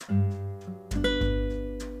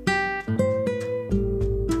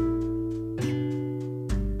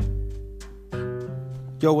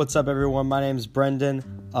Yo, what's up, everyone? My name is Brendan,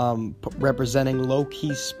 representing Low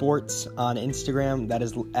Key Sports on Instagram. That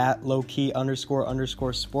is at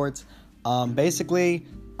lowkey__sports. Basically,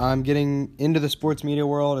 I'm getting into the sports media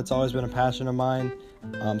world. It's always been a passion of mine,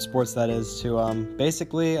 sports that is, to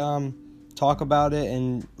basically talk about it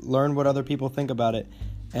and learn what other people think about it.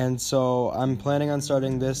 And so I'm planning on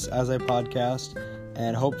starting this as a podcast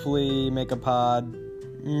and hopefully make a pod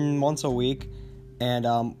once a week. And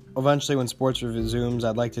eventually when sports resumes,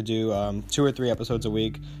 I'd like to do 2 or 3 episodes a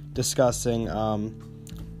week discussing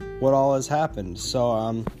what all has happened.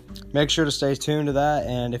 So make sure to stay tuned to that.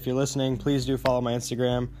 And if you're listening, please do follow my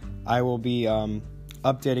Instagram. I will be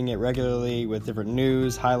updating it regularly with different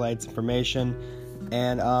news, highlights, information.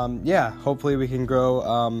 And hopefully we can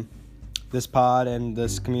grow this pod and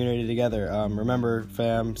this community together. Remember,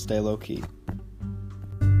 fam, stay low key.